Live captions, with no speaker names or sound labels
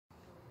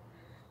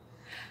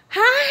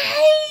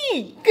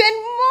Hi! Good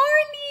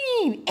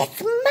morning!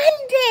 It's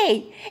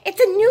Monday! It's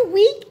a new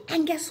week,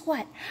 and guess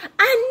what?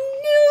 A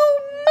new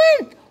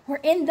month! We're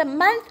in the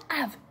month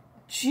of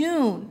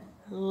June.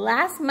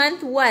 Last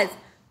month was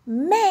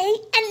May,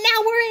 and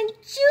now we're in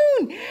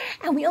June.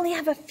 And we only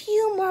have a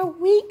few more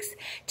weeks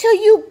till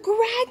you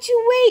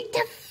graduate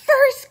to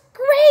first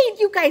grade.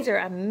 You guys are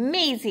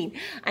amazing.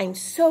 I'm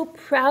so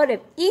proud of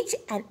each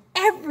and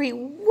every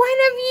one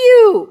of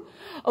you.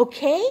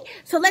 Okay,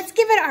 so let's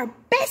give it our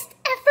best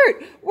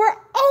effort. We're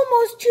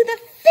almost to the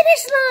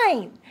finish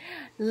line.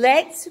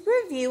 Let's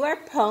review our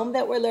poem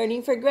that we're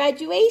learning for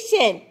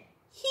graduation.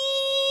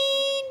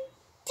 He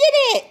did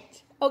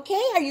it.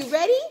 Okay, are you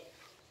ready?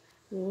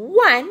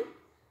 1,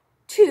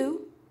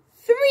 2,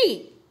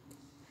 3.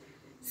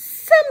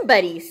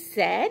 Somebody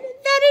said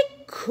that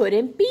it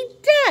couldn't be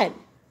done,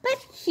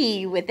 but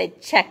he with a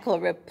chuckle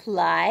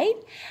replied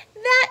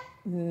that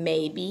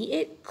maybe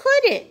it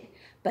couldn't.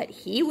 But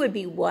he would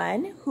be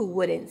one who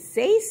wouldn't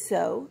say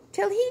so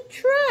till he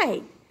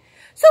tried.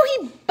 So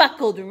he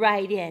buckled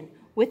right in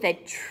with a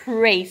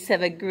trace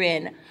of a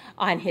grin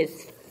on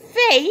his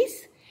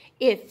face.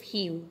 If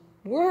he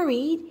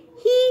worried,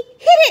 he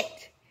hit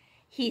it.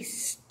 He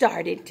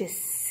started to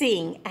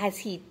sing as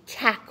he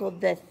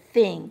tackled the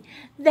thing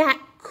that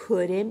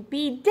couldn't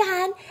be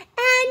done,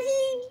 and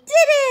he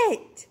did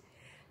it.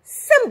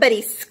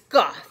 Somebody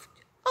scoffed.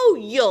 Oh,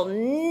 you'll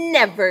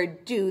never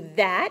do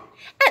that.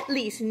 At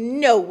least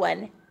no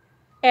one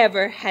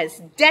ever has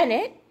done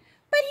it.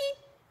 But he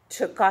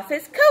took off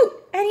his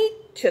coat and he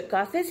took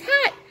off his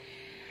hat.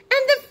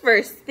 And the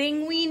first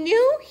thing we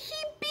knew, he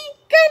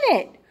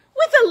begun it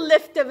with a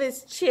lift of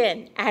his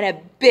chin and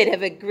a bit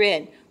of a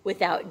grin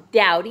without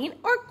doubting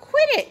or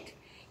quit it.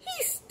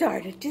 He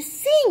started to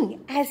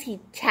sing as he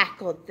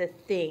tackled the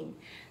thing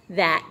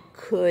that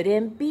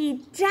couldn't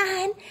be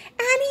done,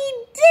 and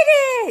he did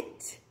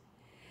it.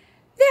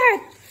 There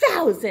are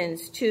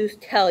thousands to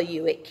tell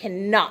you it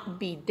cannot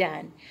be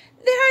done.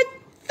 There are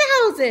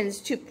thousands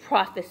to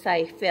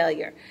prophesy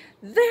failure.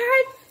 There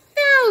are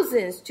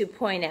thousands to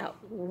point out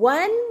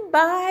one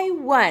by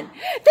one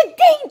the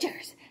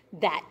dangers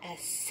that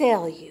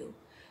assail you.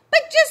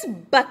 But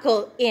just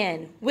buckle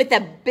in with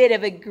a bit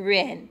of a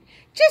grin.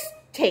 Just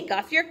take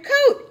off your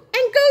coat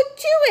and go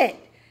to it.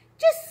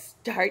 Just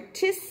start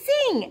to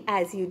sing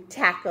as you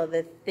tackle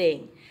the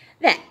thing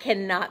that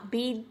cannot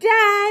be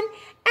done,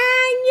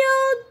 and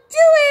you'll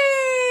do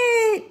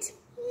it!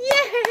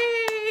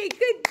 Yay!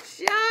 Good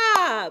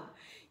job!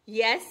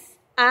 Yes,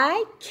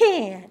 I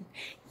can.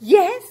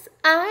 Yes,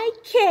 I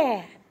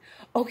can.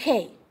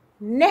 Okay,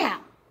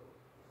 now,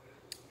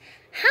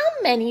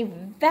 how many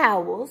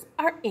vowels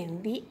are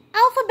in the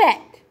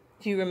alphabet?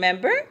 Do you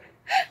remember?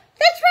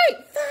 That's right,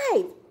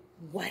 5.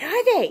 What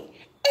are they?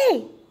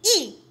 A,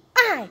 E,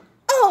 I,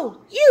 O,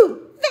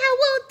 U.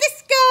 Vowel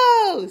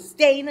disco!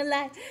 Staying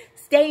alive,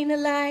 staying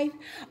alive.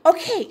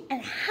 Okay,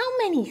 and how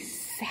many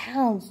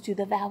sounds do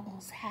the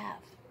vowels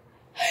have?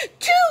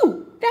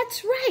 2!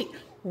 That's right.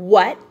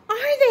 What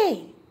are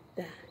they?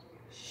 The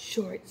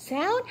short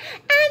sound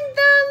and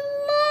the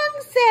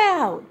long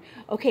sound.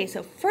 Okay,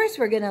 so first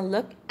we're going to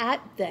look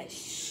at the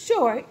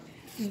short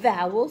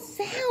vowel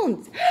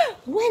sounds.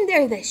 When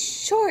they're the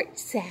short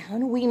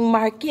sound, we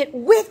mark it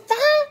with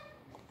a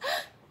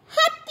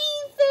happy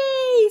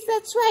face.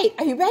 That's right.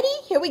 Are you ready?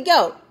 Here we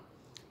go.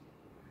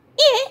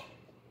 I,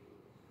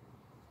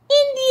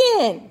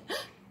 Indian.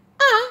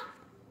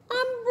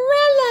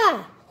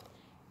 Umbrella.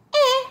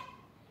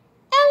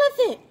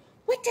 Elephant.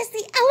 What does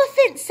the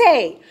elephant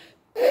say?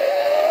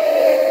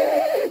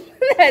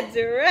 That's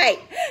right.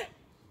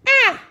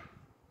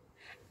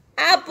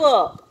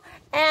 Apple.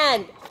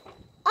 And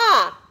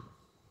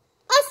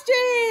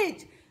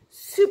ostrich.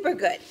 Super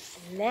good.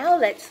 Now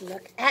let's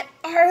look at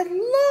our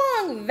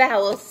long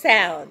vowel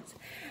sounds.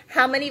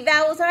 How many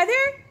vowels are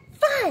there?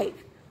 5.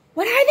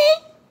 What are they?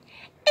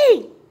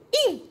 A,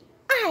 E,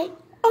 I,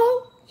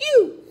 O,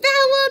 U.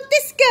 Vowel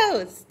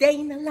disco.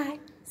 Staying alive,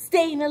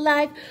 staying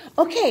alive.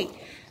 Okay,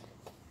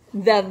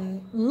 the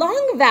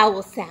long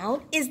vowel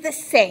sound is the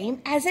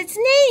same as its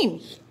name.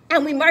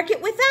 And we mark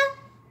it with a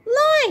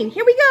line.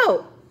 Here we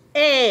go.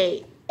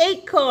 A,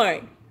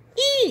 acorn.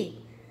 E,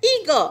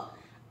 eagle.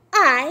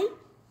 I,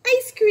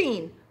 ice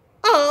cream.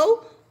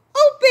 O,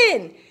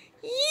 open.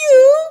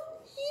 U,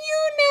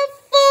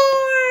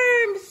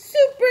 uniform.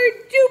 Super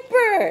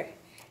duper.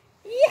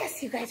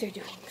 Yes, you guys are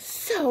doing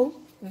so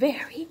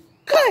very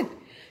good.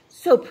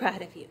 So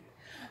proud of you.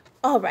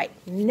 All right,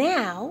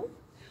 now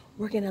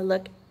we're going to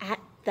look at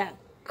the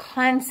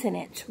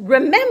consonants.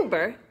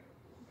 Remember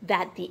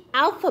that the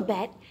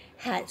alphabet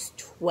has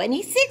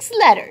 26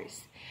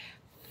 letters,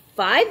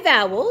 5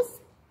 vowels,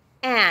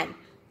 and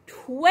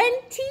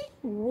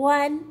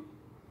 21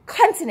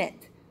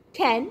 consonants.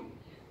 10,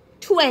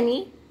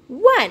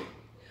 21.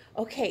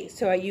 Okay,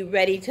 so are you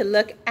ready to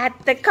look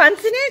at the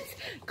consonants?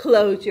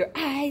 Close your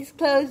eyes,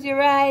 close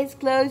your eyes,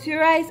 close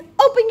your eyes,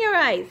 open your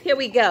eyes. Here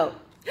we go.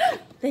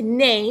 The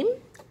name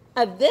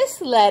of this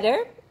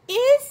letter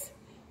is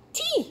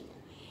T.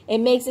 It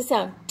makes a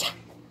sound T,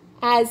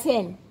 as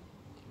in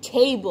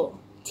table,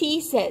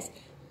 T says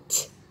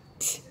T,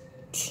 T,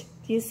 T.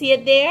 Do you see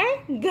it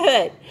there?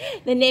 Good.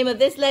 The name of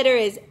this letter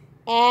is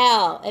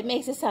L. It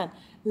makes a sound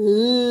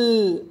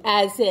L,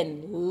 as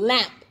in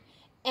lamp.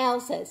 L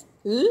says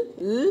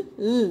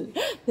L.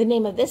 The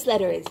name of this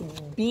letter is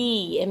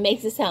B. It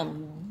makes a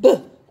sound B,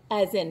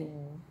 as in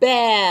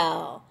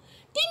bell.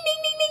 Ding, ding,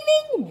 ding,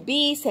 ding, ding.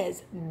 B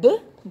says B,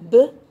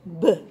 B,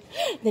 B.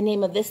 The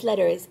name of this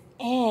letter is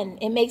N.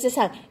 It makes a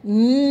sound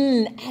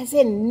N, as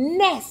in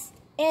nest.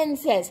 N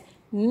says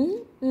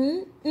N,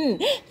 N, N.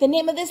 The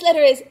name of this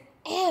letter is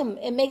M.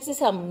 It makes a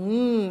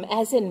sound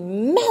as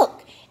in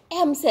milk.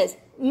 M says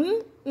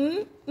The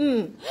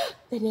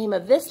name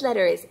of this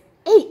letter is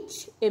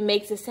H. It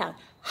makes a sound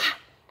H,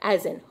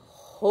 as in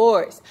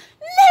horse.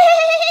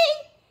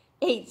 Neigh!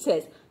 H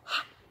says H,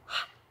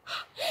 H, H.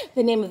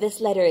 The name of this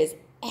letter is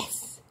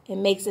S. It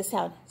makes a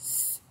sound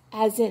S,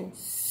 as in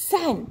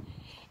sun.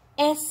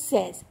 S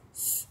says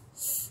S,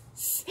 S,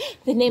 S.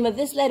 The name of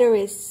this letter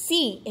is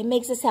C. It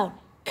makes a sound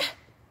K,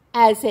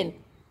 as in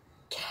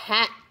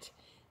cat.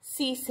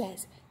 C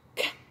says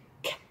K,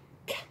 K,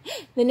 K.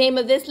 The name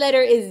of this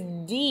letter is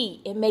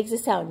D. It makes a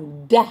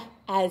sound D,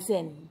 as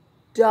in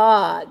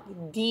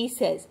dog. D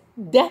says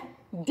D,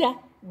 D,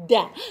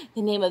 D.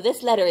 The name of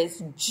this letter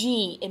is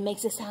G. It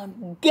makes a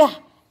sound G,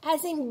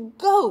 as in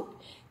goat.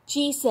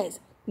 G says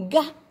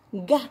G,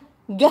 G,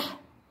 G,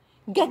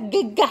 G,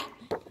 G, G.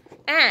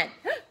 And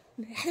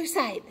the other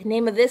side, the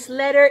name of this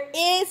letter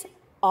is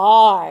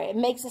R. It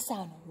makes a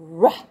sound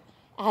R,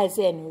 as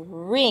in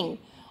ring.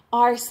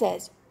 R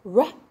says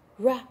R,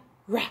 R,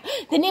 R.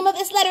 The name of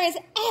this letter is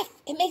F.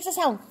 It makes a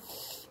sound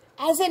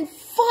as in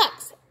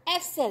fox.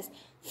 F says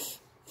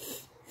F,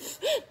 F, F.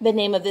 The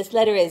name of this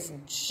letter is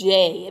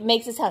J. It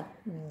makes a sound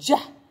J,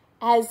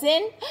 as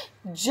in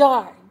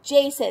jar.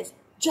 J says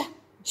J,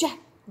 J,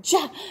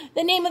 J.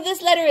 The name of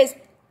this letter is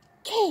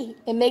K.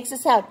 It makes a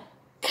sound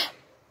K,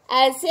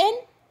 as in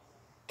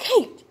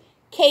kite.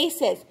 K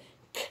says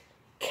K,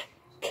 K,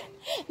 K.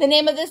 The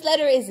name of this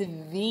letter is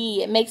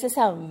V. It makes a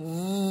sound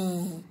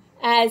V,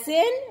 as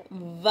in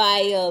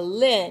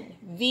violin.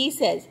 V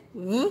says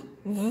V,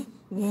 V,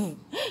 V.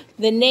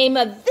 The name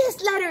of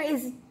this letter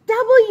is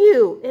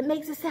W. It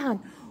makes a sound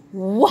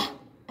W,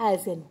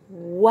 as in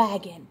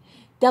wagon.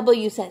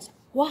 W says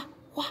wah,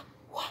 wah,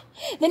 wah.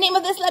 The name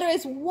of this letter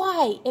is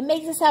Y. It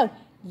makes a sound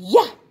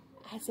ya,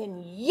 as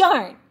in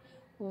yarn.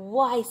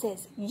 Y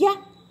says ya,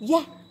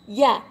 ya,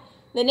 ya.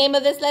 The name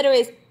of this letter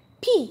is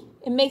P.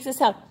 It makes a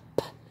sound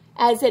P,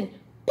 as in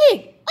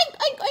pig. Oink,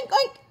 oink, oink,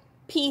 oink.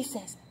 P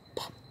says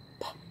P,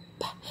 P,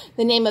 P.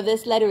 The name of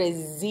this letter is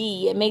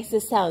Z. It makes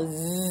the sound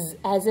Z,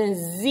 as in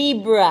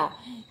zebra.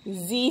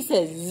 Z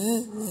says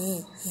Z,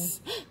 Z, Z.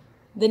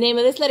 The name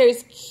of this letter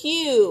is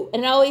Q.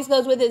 And it always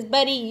goes with his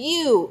buddy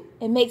U.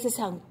 It makes a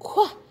sound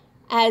Qu,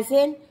 as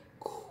in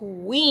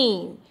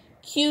queen.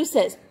 Q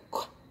says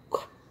Qu,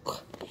 Qu,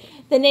 Qu.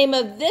 The name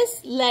of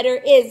this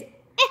letter is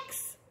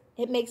X.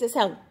 It makes a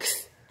sound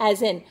X,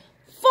 as in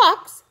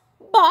fox,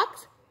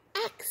 box,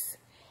 X.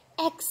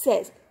 X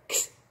says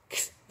X,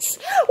 X, X.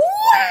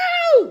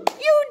 Wow!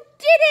 You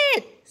did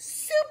it!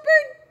 Super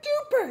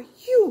duper!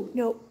 You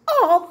know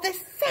all the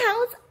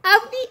sounds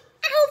of the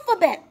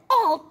alphabet.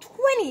 All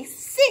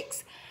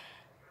 26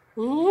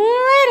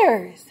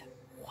 letters.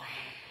 Wow.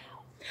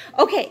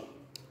 Okay,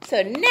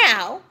 so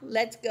now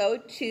let's go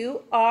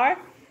to our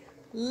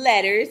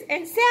letters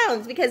and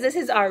sounds, because this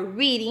is our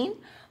reading,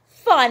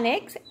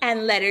 phonics,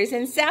 and letters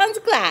and sounds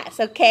class,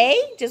 okay?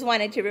 Just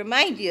wanted to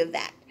remind you of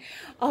that.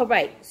 All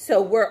right,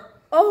 so we're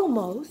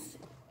almost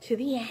to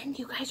the end.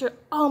 You guys are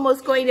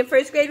almost going to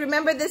first grade.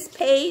 Remember this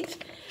page?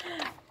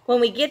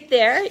 When we get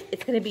there,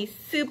 it's going to be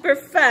super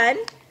fun.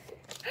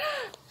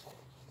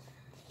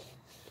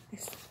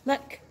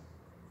 Look,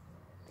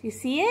 do you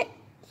see it?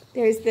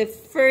 There's the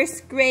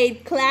first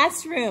grade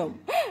classroom.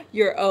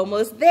 You're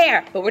almost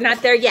there, but we're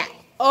not there yet.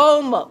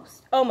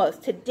 Almost,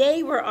 almost.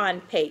 Today we're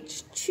on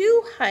page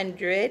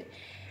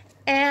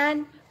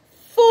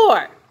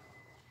 204.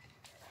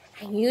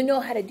 And you know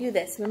how to do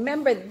this.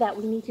 Remember that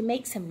we need to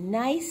make some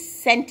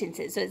nice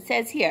sentences. So it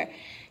says here,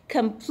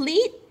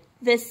 complete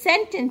the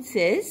sentence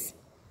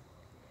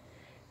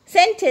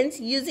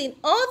using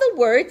all the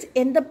words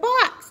in the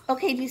box.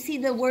 Okay, do you see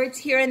the words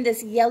here in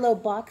this yellow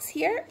box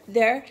here?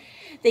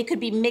 They could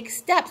be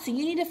mixed up, so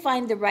you need to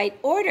find the right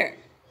order.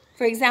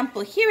 For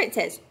example, here it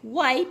says,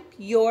 wipe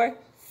your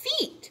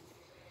feet.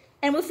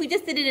 And if we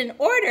just did it in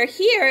order,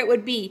 here it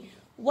would be,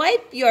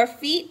 wipe your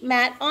feet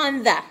mat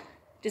on the.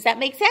 Does that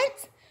make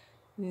sense?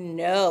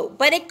 No,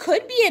 but it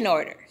could be in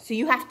order, so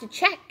you have to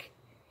check.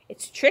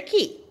 It's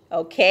tricky,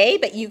 okay,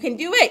 but you can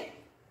do it.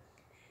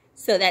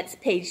 So that's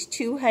page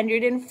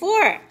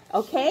 204,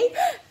 okay?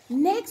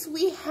 Next,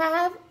 we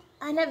have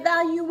an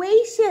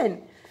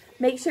evaluation.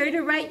 Make sure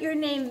to write your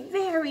name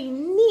very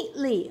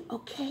neatly,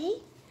 okay?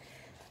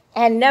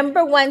 And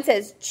number 1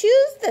 says,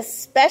 choose the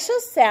special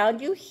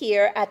sound you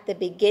hear at the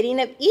beginning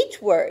of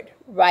each word.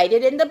 Write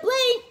it in the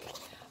blank.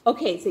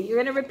 Okay, so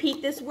you're going to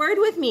repeat this word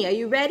with me. Are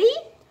you ready?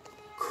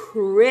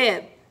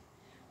 Crib,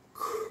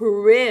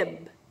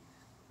 crib,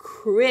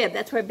 crib.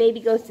 That's where baby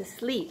goes to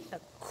sleep, a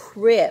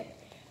crib.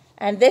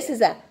 And this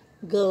is a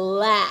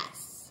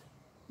glass,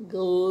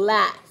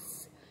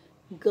 glass,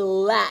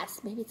 glass.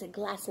 Maybe it's a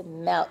glass of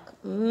milk.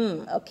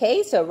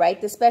 Okay, so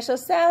write the special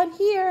sound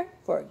here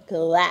for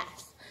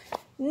glass.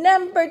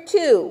 Number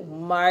 2,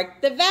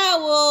 mark the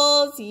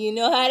vowels. You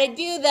know how to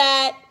do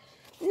that.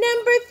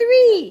 Number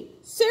 3,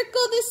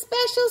 circle the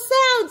special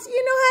sounds.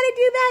 You know how to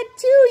do that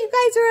too. You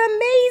guys are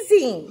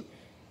amazing.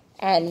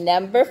 And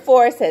number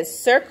 4 says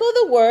circle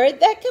the word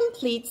that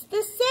completes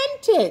the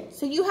sentence.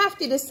 So you have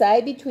to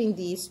decide between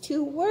these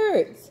 2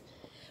 words.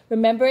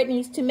 Remember, it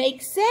needs to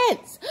make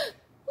sense.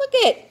 Look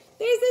it,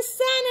 there's the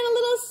sun and a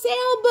little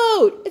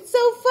sailboat. It's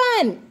so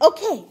fun.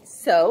 Okay,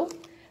 so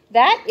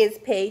that is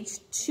page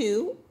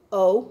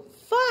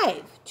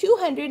 205,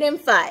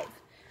 205. You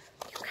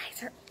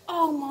guys are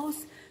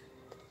almost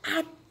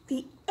at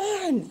the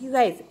end, you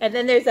guys. And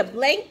then there's a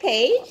blank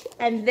page,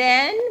 and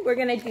then we're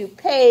gonna do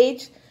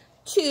page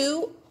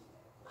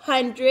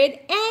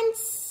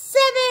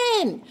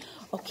 207.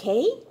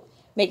 Okay,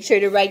 make sure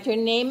to write your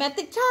name at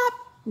the top,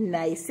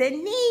 nice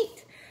and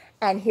neat.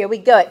 And here we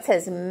go, it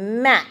says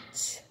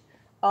match.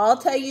 I'll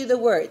tell you the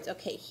words.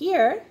 Okay,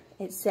 here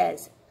it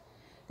says,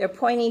 they're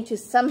pointing to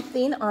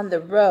something on the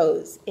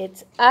rose.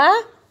 It's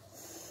a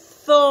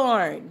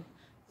thorn,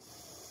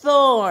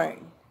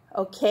 thorn,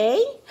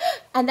 okay?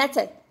 And that's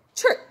a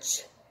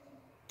church,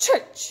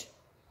 church.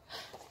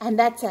 And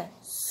that's a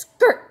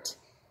skirt,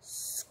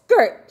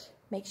 skirt.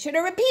 Make sure to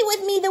repeat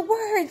with me the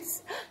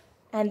words.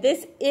 And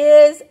this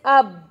is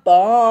a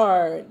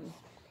barn,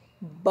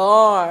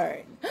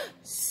 barn.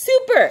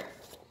 Super.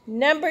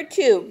 Number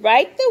 2,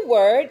 write the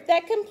word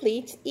that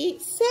completes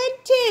each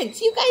sentence.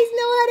 You guys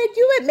know how to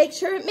do it. Make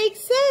sure it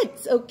makes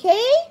sense,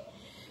 okay?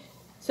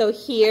 So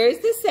here's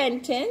the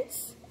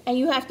sentence, and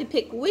you have to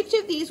pick which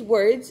of these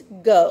words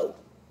go.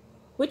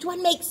 Which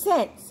one makes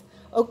sense,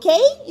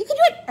 okay? You can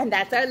do it. And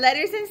that's our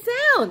letters and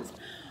sounds.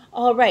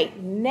 All right,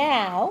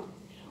 now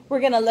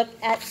we're going to look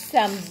at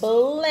some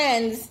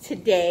blends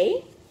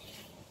today.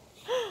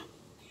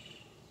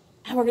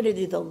 And we're going to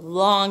do the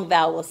long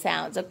vowel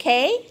sounds,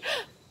 okay?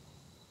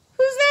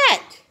 Who's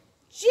that?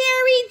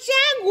 Jerry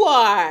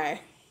Jaguar.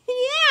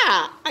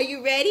 Yeah. Are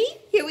you ready?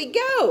 Here we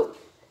go.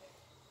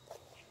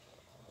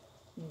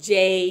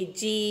 J,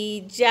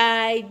 G,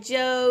 J,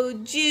 Jo,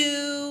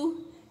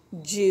 Jew.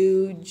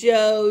 Jew,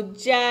 Jo,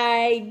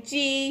 J,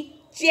 G,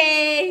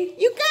 J.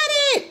 You got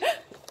it.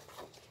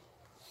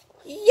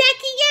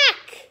 Yacky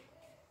yak.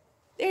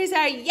 There's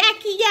our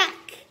yacky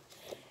yak.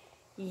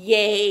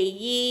 Yay,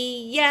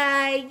 yee,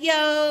 yi,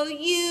 yo,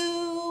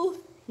 you.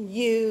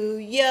 You,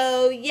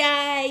 yo,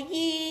 yay,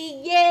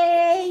 yee,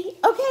 yay.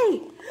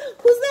 Okay,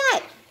 who's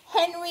that?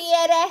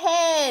 Henrietta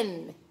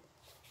Hen.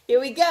 Here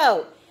we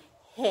go.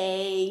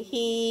 Hey,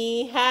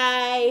 he,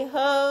 hi,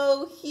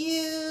 ho,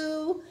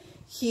 hew.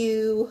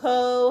 Hew,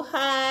 ho,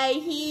 hi,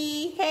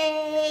 he,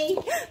 hey.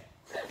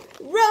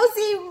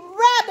 Rosie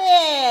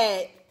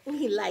Rabbit.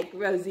 We like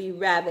Rosie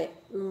Rabbit.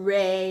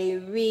 Ray,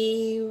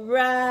 ree,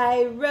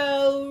 ri,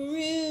 ro,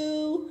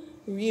 roo.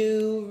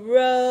 Roo,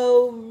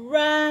 ro,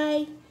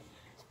 ri.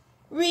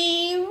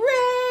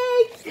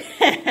 Ray.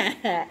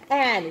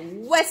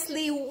 And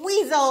Wesley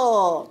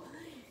Weasel.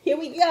 Here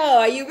we go.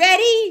 Are you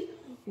ready?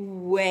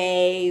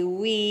 Way,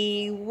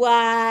 wee,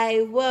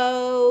 why,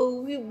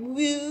 wo,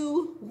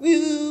 woo,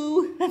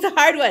 woo. That's a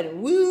hard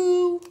one.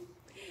 Woo.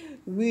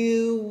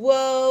 Woo,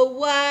 whoa,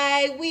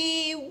 why,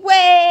 wee,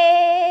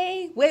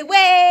 way.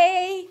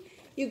 Way.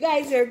 You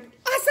guys are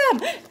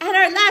awesome. And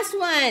our last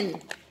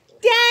one.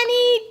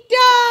 Danny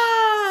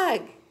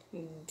Dog.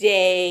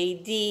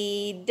 Day,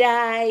 dee,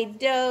 die,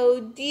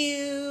 do,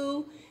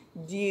 dew.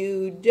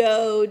 Dew,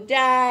 do,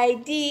 die,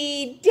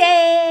 dee,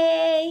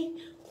 day.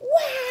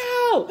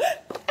 Wow!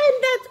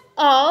 And that's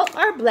all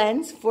our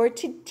blends for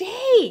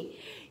today.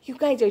 You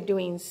guys are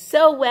doing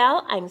so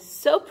well. I'm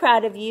so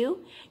proud of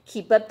you.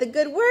 Keep up the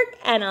good work,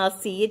 and I'll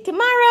see you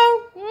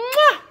tomorrow.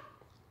 Mwah!